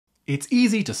It's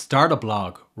easy to start a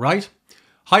blog, right?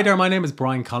 Hi there, my name is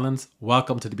Brian Collins.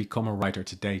 Welcome to the Become a Writer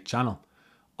Today channel.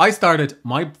 I started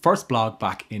my first blog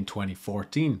back in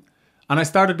 2014 and I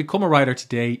started Become a Writer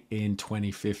Today in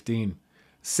 2015.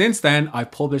 Since then,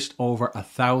 I've published over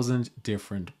 1,000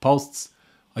 different posts.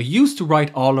 I used to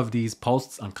write all of these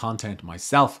posts and content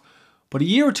myself, but a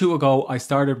year or two ago, I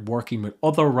started working with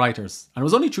other writers. And it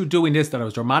was only through doing this that I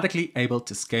was dramatically able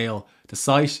to scale the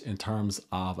site in terms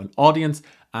of an audience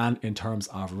and in terms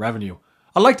of revenue.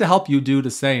 I'd like to help you do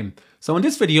the same. So in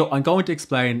this video, I'm going to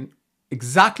explain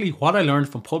exactly what I learned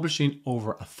from publishing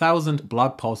over 1,000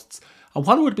 blog posts and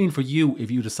what it would mean for you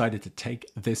if you decided to take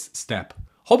this step.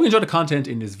 Hope you enjoy the content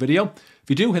in this video. If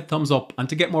you do, hit thumbs up, and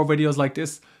to get more videos like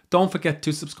this, don't forget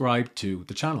to subscribe to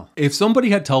the channel. If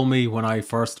somebody had told me when I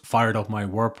first fired up my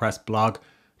WordPress blog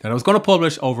that I was going to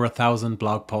publish over 1,000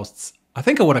 blog posts, I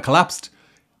think I would have collapsed.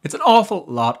 It's an awful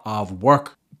lot of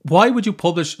work. Why would you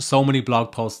publish so many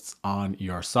blog posts on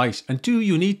your site? And do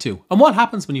you need to? And what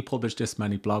happens when you publish this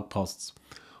many blog posts?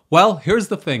 Well, here's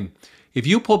the thing. If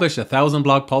you publish 1,000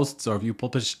 blog posts, or if you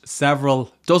publish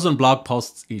several dozen blog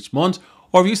posts each month,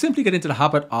 or if you simply get into the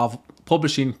habit of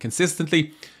publishing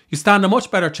consistently, you stand a much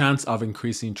better chance of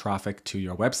increasing traffic to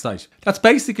your website. That's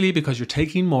basically because you're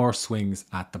taking more swings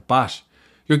at the bat.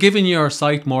 You're giving your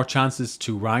site more chances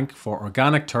to rank for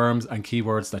organic terms and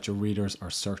keywords that your readers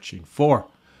are searching for.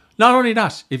 Not only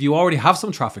that, if you already have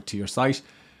some traffic to your site,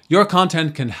 your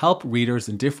content can help readers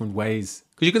in different ways,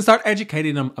 because you can start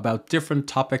educating them about different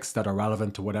topics that are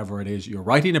relevant to whatever it is you're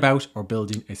writing about or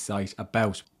building a site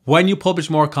about. When you publish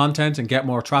more content and get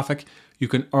more traffic, you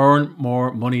can earn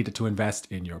more money to invest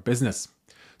in your business.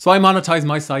 So I monetize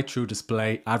my site through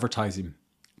display advertising.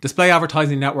 Display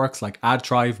advertising networks like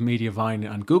AdThrive, Mediavine,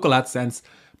 and Google AdSense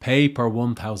pay per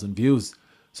 1,000 views.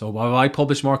 So while I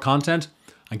publish more content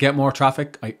and get more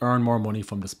traffic, I earn more money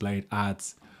from displayed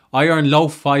ads. I earn low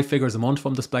 5 figures a month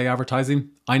from display advertising.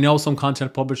 I know some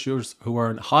content publishers who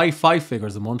earn high 5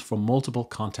 figures a month from multiple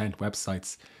content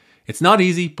websites. It's not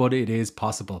easy, but it is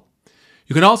possible.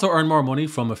 You can also earn more money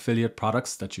from affiliate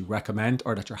products that you recommend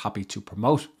or that you're happy to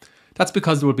promote. That's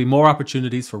because there will be more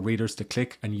opportunities for readers to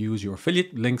click and use your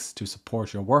affiliate links to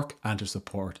support your work and to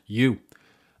support you.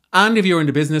 And if you're in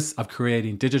the business of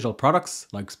creating digital products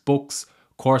like books,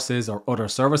 courses, or other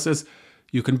services,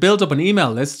 you can build up an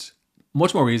email list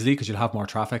much more easily because you'll have more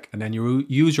traffic, and then you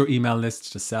use your email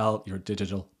list to sell your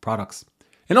digital products.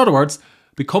 In other words,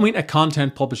 becoming a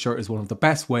content publisher is one of the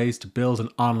best ways to build an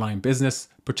online business,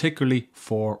 particularly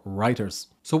for writers.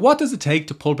 So what does it take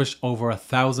to publish over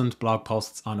 1,000 blog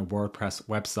posts on a WordPress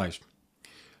website?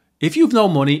 If you've no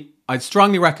money, I'd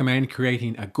strongly recommend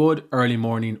creating a good early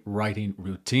morning writing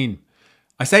routine.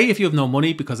 I say if you have no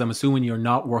money because I'm assuming you're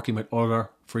not working with other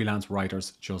freelance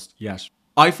writers just yet.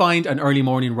 I find an early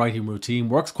morning writing routine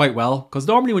works quite well because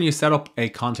normally when you set up a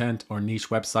content or niche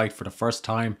website for the first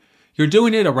time, you're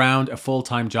doing it around a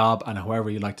full-time job and however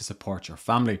you like to support your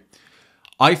family.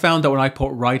 I found that when I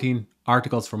put writing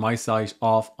articles for my site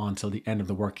off until the end of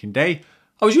the working day,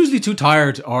 I was usually too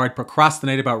tired, or I'd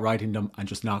procrastinate about writing them and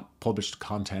just not publish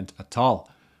content at all.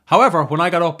 However, when I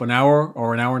got up an hour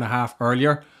or an hour and a half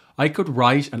earlier, I could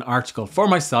write an article for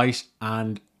my site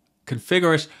and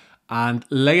configure it and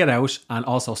lay it out and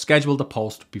also schedule the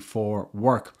post before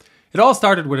work. It all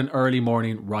started with an early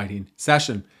morning writing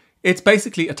session. It's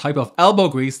basically a type of elbow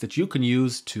grease that you can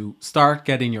use to start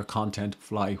getting your content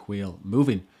flywheel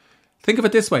moving. Think of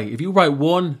it this way. If you write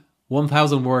one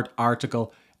 1,000 word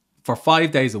article for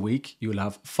 5 days a week, you'll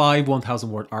have 5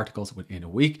 1,000 word articles within a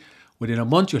week. Within a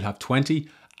month, you'll have 20.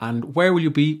 And where will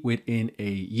you be within a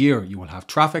year? You will have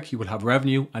traffic, you will have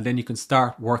revenue, and then you can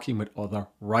start working with other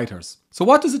writers. So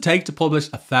what does it take to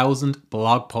publish 1,000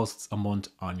 blog posts a month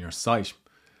on your site?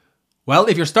 Well,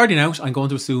 if you're starting out, I'm going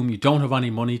to assume you don't have any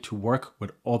money to work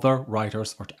with other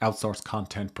writers or to outsource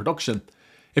content production.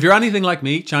 If you're anything like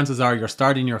me, chances are you're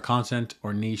starting your content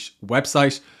or niche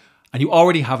website and you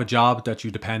already have a job that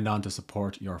you depend on to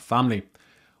support your family.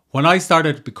 When I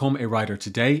started to become a writer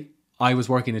today, I was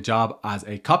working a job as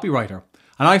a copywriter,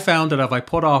 and I found that if I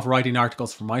put off writing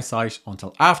articles for my site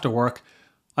until after work,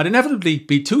 I'd inevitably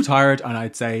be too tired and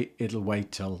I'd say it'll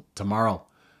wait till tomorrow.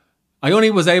 I only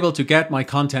was able to get my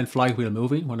content flywheel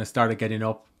moving when I started getting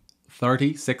up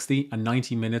 30, 60 and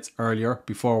 90 minutes earlier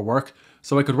before work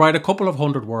so I could write a couple of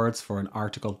 100 words for an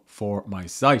article for my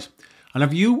site. And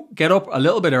if you get up a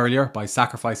little bit earlier by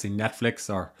sacrificing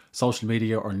Netflix or social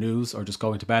media or news or just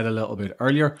going to bed a little bit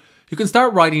earlier, you can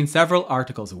start writing several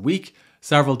articles a week,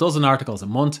 several dozen articles a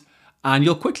month, and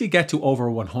you'll quickly get to over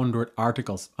 100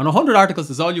 articles. And 100 articles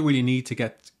is all you really need to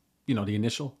get, the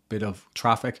initial bit of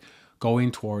traffic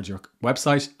going towards your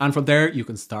website, and from there you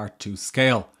can start to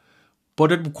scale.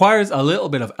 But it requires a little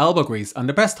bit of elbow grease, and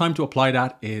the best time to apply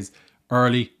that is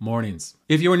early mornings.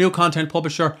 If you're a new content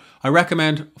publisher, I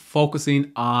recommend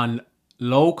focusing on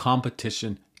low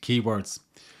competition keywords.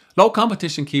 Low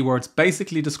competition keywords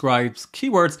basically describes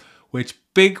keywords which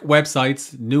big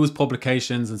websites, news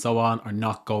publications and so on are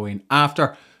not going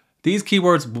after. These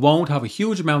keywords won't have a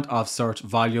huge amount of search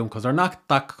volume because they're not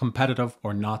that competitive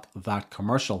or not that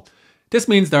commercial. This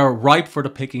means they're ripe for the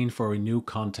picking for a new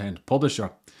content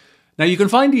publisher. Now you can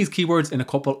find these keywords in a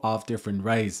couple of different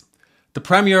ways. The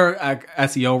premier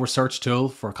SEO research tool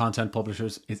for content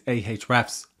publishers is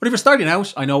Ahrefs. But if you're starting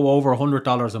out, I know over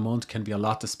 $100 a month can be a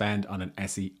lot to spend on an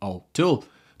SEO tool.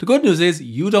 The good news is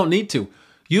you don't need to.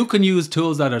 You can use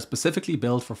tools that are specifically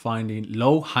built for finding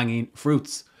low-hanging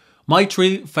fruits. My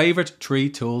three favorite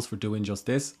tools for doing just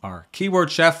this are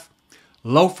Keyword Chef,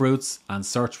 Low Fruits, and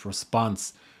Search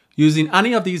Response. Using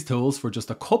any of these tools for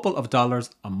just a couple of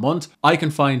dollars a month, I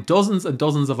can find dozens and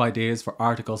dozens of ideas for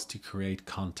articles to create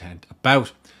content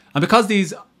about. And because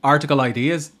these article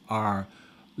ideas are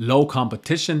low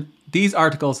competition, these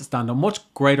articles stand a much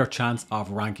greater chance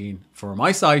of ranking for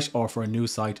my site or for a new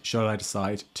site should I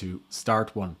decide to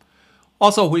start one.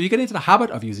 Also, when you get into the habit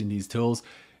of using these tools,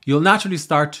 you'll naturally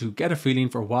start to get a feeling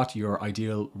for what your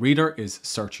ideal reader is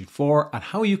searching for and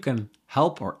how you can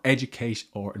help or educate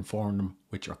or inform them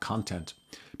with your content.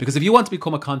 Because if you want to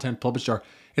become a content publisher,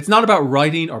 it's not about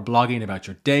writing or blogging about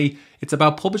your day. It's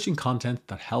about publishing content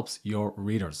that helps your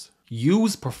readers.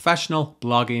 Use professional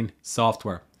blogging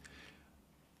software.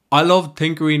 I love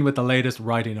tinkering with the latest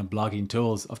writing and blogging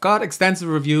tools. I've got extensive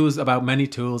reviews about many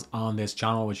tools on this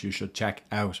channel, which you should check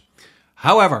out.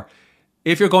 However,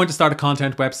 if you're going to start a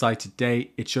content website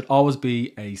today, it should always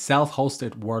be a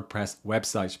self-hosted WordPress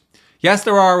website. Yes,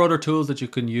 there are other tools that you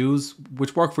can use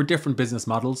which work for different business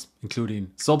models,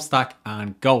 including Substack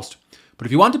and Ghost. But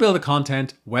if you want to build a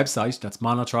content website that's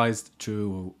monetized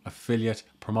through affiliate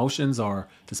promotions or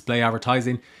display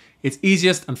advertising, it's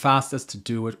easiest and fastest to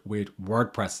do it with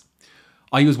WordPress.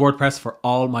 I use WordPress for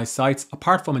all my sites,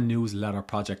 apart from a newsletter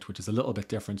project, which is a little bit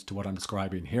different to what I'm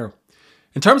describing here.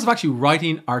 In terms of actually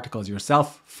writing articles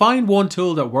yourself, find one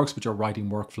tool that works with your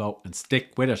writing workflow and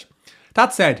stick with it.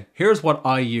 That said, here's what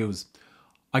I use.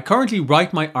 I currently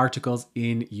write my articles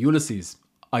in Ulysses.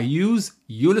 I use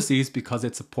Ulysses because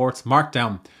it supports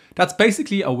Markdown. That's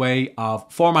basically a way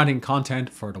of formatting content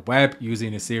for the web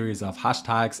using a series of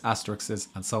hashtags, asterisks,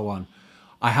 and so on.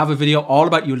 I have a video all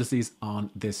about Ulysses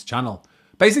on this channel.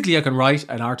 Basically, I can write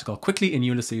an article quickly in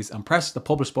Ulysses and press the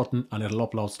publish button and it'll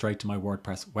upload straight to my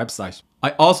WordPress website.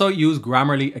 I also use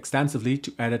Grammarly extensively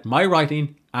to edit my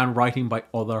writing and writing by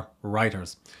other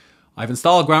writers. I've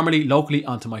installed Grammarly locally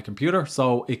onto my computer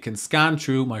so it can scan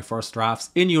through my first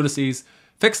drafts in Ulysses,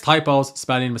 fix typos,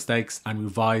 spelling mistakes, and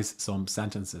revise some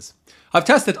sentences. I've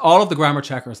tested all of the grammar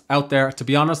checkers out there. To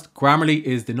be honest, Grammarly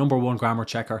is the #1 grammar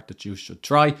checker that you should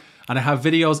try, and I have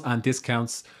videos and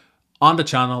discounts on the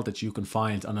channel that you can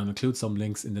find, and I'll include some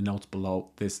links in the notes below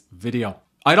this video.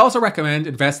 I'd also recommend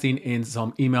investing in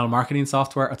some email marketing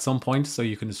software at some point so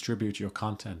you can distribute your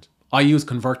content. I use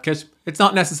ConvertKit. It's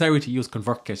not necessary to use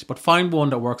ConvertKit, but find one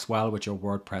that works well with your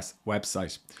WordPress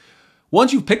website.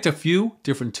 Once you've picked a few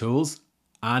different tools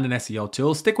and an SEO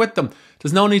tool, stick with them.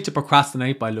 There's no need to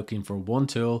procrastinate by looking for one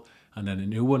tool and then a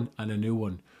new one and a new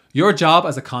one. Your job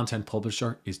as a content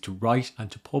publisher is to write and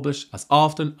to publish as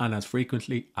often and as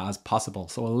frequently as possible.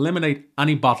 So eliminate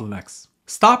any bottlenecks.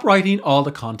 Stop writing all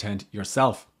the content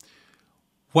yourself.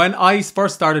 When I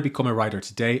first started becoming a writer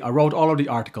today, I wrote all of the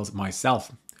articles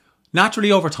myself.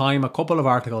 Naturally, over time, a couple of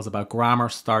articles about grammar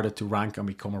started to rank and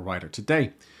become a writer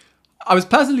today. I was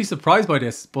pleasantly surprised by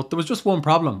this, but there was just one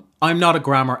problem. I'm not a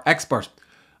grammar expert.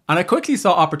 And I quickly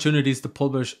saw opportunities to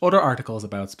publish other articles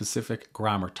about specific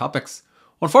grammar topics.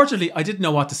 Unfortunately, I didn't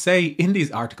know what to say in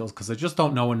these articles because I just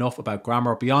don't know enough about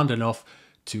grammar beyond enough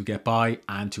to get by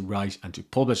and to write and to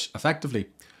publish effectively.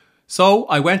 So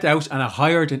I went out and I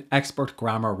hired an expert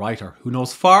grammar writer who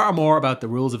knows far more about the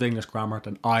rules of English grammar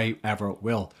than I ever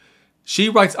will. She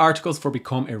writes articles for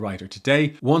Become a Writer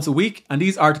Today once a week, and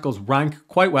these articles rank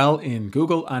quite well in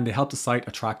Google and they help the site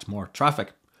attract more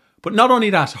traffic. But not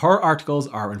only that, her articles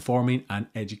are informing and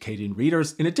educating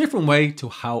readers in a different way to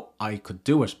how I could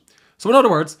do it. So in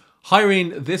other words,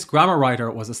 hiring this grammar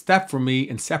writer was a step for me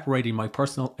in separating my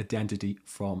personal identity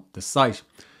from the site.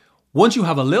 Once you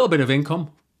have a little bit of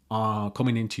income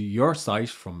coming into your site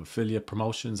from affiliate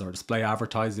promotions or display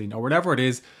advertising or whatever it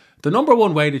is, the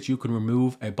 #1 way that you can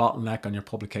remove a bottleneck on your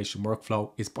publication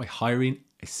workflow is by hiring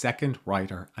a second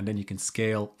writer, and then you can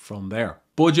scale from there.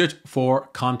 Budget for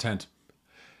content.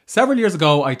 Several years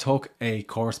ago, I took a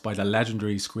course by the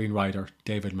legendary screenwriter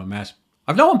David Mamet.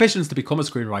 I've no ambitions to become a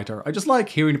screenwriter. I just like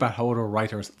hearing about how other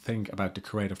writers think about the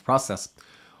creative process.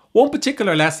 One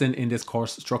particular lesson in this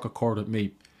course struck a chord with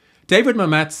me. David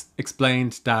Mamet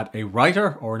explained that a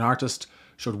writer or an artist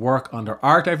should work on their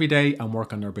art every day and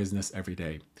work on their business every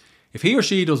day. If he or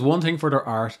she does one thing for their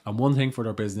art and one thing for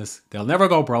their business, they'll never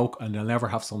go broke and they'll never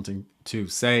have something to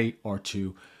say or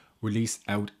to release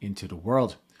out into the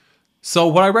world. So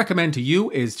what I recommend to you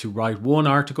is to write one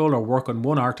article or work on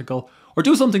one article or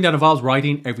do something that involves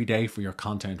writing every day for your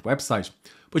content website.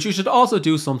 But you should also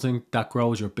do something that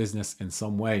grows your business in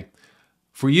some way.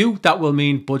 For you, that will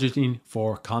mean budgeting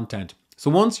for content.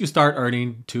 So once you start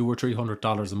earning $200 or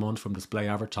 $300 a month from display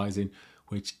advertising,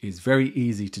 which is very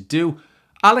easy to do,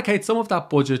 allocate some of that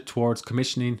budget towards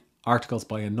commissioning articles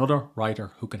by another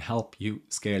writer who can help you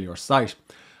scale your site.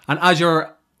 And as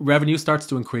your revenue starts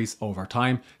to increase over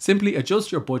time, simply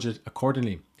adjust your budget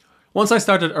accordingly. Once I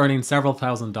started earning several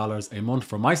 $1,000s a month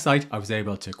from my site, I was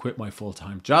able to quit my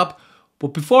full-time job.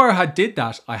 But before I did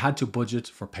that, I had to budget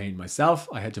for paying myself.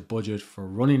 I had to budget for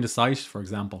running the site, for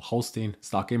example, hosting,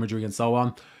 stock imagery and so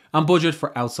on, and budget for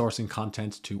outsourcing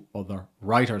content to other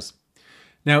writers.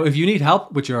 Now, if you need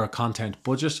help with your content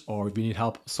budget or if you need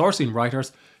help sourcing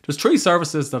writers, there's 3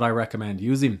 services that I recommend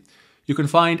using. You can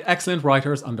find excellent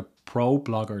writers on the Pro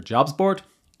Blogger Jobs Board.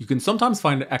 You can sometimes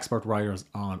find expert writers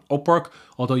on Upwork,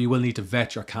 although you will need to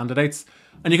vet your candidates.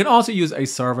 And you can also use a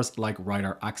service like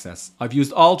Writer Access. I've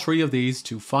used all 3 of these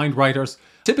to find writers.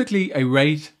 Typically, a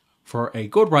rate for a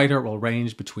good writer will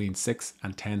range between 6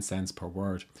 and 10 cents per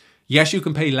word. Yes, you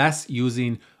can pay less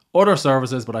using other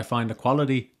services, but I find the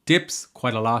quality dips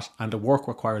quite a lot and the work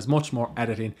requires much more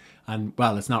editing and,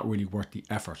 well, it's not really worth the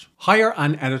effort. Hire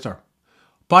an editor.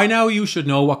 By now, you should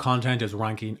know what content is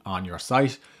ranking on your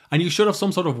site, and you should have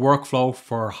some sort of workflow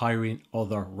for hiring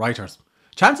other writers.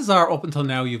 Chances are, up until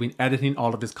now, you've been editing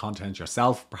all of this content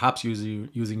yourself, perhaps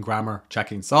using grammar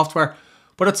checking software,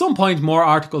 but at some point, more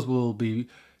articles will be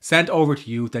sent over to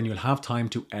you than you'll have time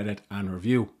to edit and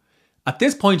review. At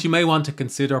this point, you may want to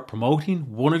consider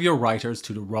promoting one of your writers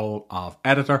to the role of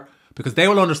editor, because they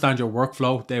will understand your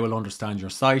workflow, they will understand your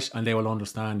site, and they will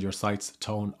understand your site's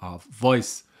tone of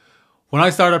voice. When I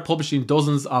started publishing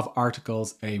dozens of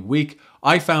articles a week,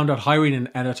 I found that hiring an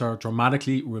editor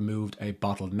dramatically removed a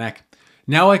bottleneck.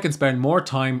 Now I can spend more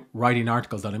time writing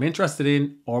articles that I'm interested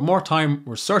in or more time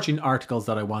researching articles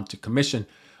that I want to commission,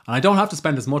 and I don't have to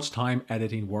spend as much time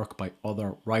editing work by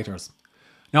other writers.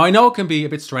 Now I know it can be a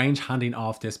bit strange handing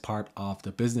off this part of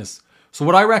the business, so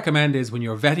what I recommend is when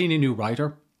you're vetting a new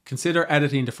writer, consider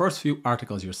editing the first few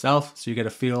articles yourself so you get a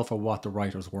feel for what the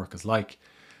writer's work is like.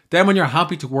 Then when you're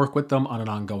happy to work with them on an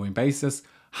ongoing basis,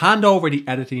 hand over the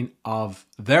editing of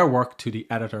their work to the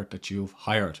editor that you've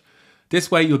hired.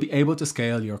 This way you'll be able to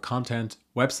scale your content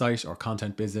website or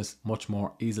content business much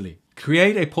more easily.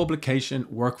 Create a publication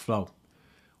workflow.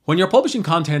 When you're publishing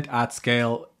content at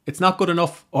scale, it's not good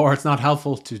enough or it's not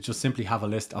helpful to just simply have a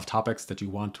list of topics that you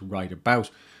want to write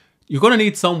about. You're going to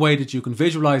need some way that you can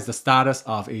visualize the status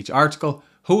of each article,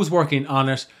 who's working on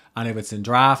it, and if it's in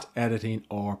draft, editing,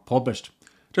 or published.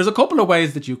 There's a couple of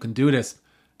ways that you can do this.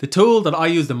 The tool that I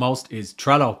use the most is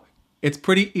Trello. It's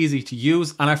pretty easy to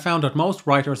use and I found that most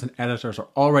writers and editors are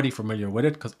already familiar with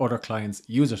it because other clients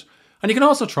use it. And you can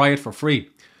also try it for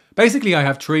free. Basically, I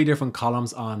have 3 different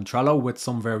columns on Trello with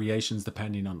some variations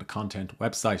depending on the content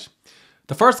website.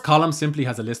 The first column simply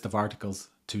has a list of articles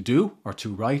to do or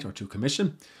to write or to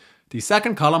commission. The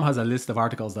second column has a list of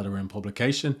articles that are in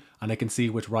publication and I can see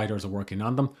which writers are working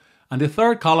on them. And the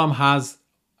third column has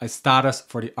a status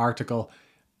for the article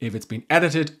if it's been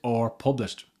edited or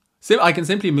published. So I can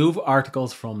simply move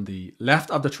articles from the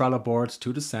left of the Trello board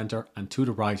to the center and to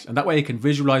the right, and that way you can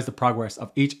visualize the progress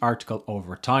of each article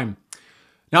over time.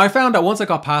 Now I found that once I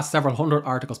got past several hundred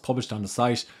articles published on the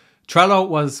site, Trello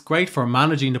was great for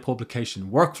managing the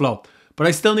publication workflow, but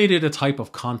I still needed a type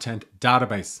of content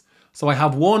database. So I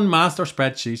have one master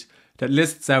spreadsheet that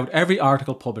lists out every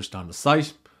article published on the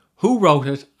site, who wrote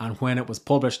it and when it was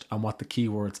published and what the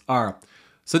keywords are.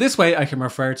 So this way I can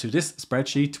refer to this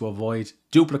spreadsheet to avoid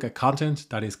duplicate content,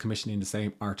 that is commissioning the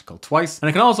same article twice. And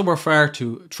I can also refer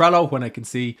to Trello when I can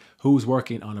see who's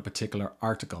working on a particular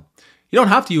article. You don't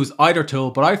have to use either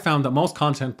tool, but I found that most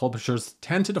content publishers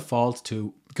tend to default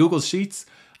to Google Sheets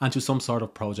and to some sort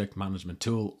of project management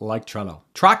tool like Trello.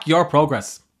 Track your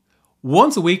progress.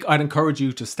 Once a week, I'd encourage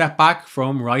you to step back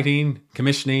from writing,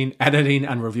 commissioning, editing,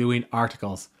 and reviewing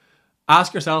articles.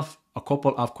 Ask yourself a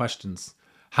couple of questions.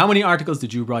 How many articles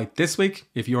did you write this week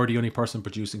if you're the only person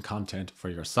producing content for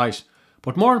your site?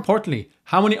 But more importantly,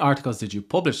 how many articles did you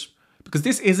publish? because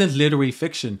this isn't literary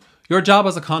fiction. Your job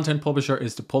as a content publisher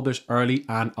is to publish early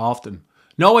and often.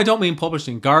 No, I don't mean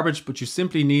publishing garbage, but you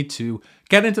simply need to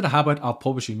get into the habit of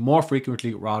publishing more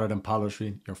frequently rather than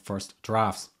publishing your first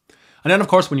drafts. And then of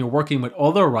course, when you're working with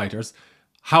other writers,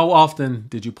 how often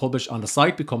did you publish on the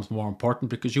site becomes more important,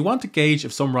 because you want to gauge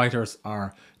if some writers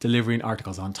are delivering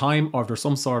articles on time or if there's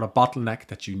some sort of bottleneck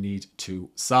that you need to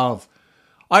solve.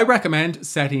 I recommend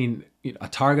setting a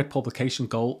target publication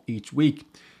goal each week.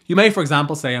 You may, for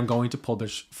example, say I'm going to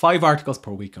publish 5 articles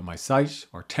per week on my site,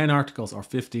 or 10 articles or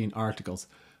 15 articles.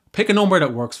 Pick a number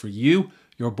that works for you,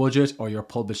 your budget or your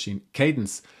publishing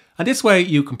cadence. And this way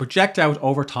you can project out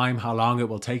over time how long it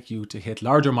will take you to hit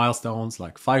larger milestones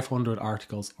like 500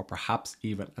 articles or perhaps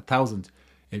even 1,000.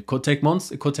 It could take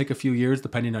months, it could take a few years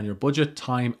depending on your budget,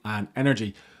 time and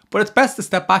energy. But it's best to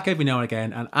step back every now and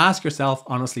again and ask yourself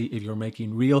honestly if you're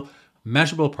making real,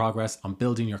 measurable progress on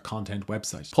building your content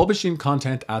website. Publishing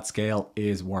content at scale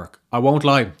is work. I won't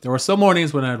lie, there were some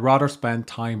mornings when I'd rather spend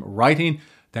time writing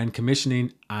than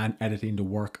commissioning and editing the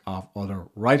work of other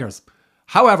writers.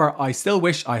 However, I still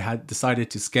wish I had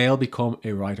decided to scale Become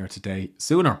a Writer Today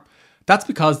sooner. That's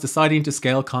because deciding to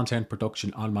scale content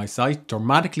production on my site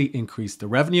dramatically increased the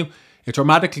revenue, it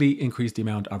dramatically increased the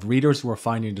amount of readers who were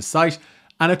finding the site,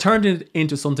 and it turned it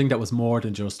into something that was more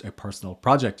than just a personal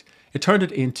project. It turned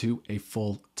it into a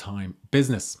full-time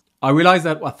business. I realize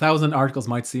that 1,000 articles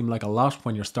might seem like a lot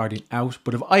when you're starting out,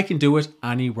 but if I can do it,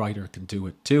 any writer can do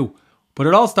it too. But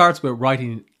it all starts with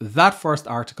writing that first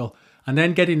article and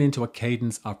then getting into a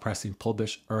cadence of pressing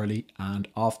publish early and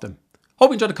often. Hope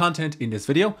you enjoyed the content in this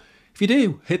video. If you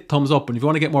do, hit thumbs up, and if you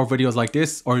want to get more videos like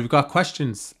this, or if you've got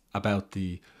questions about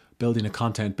the building a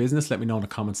content business, let me know in the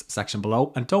comments section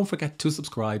below, and don't forget to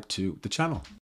subscribe to the channel.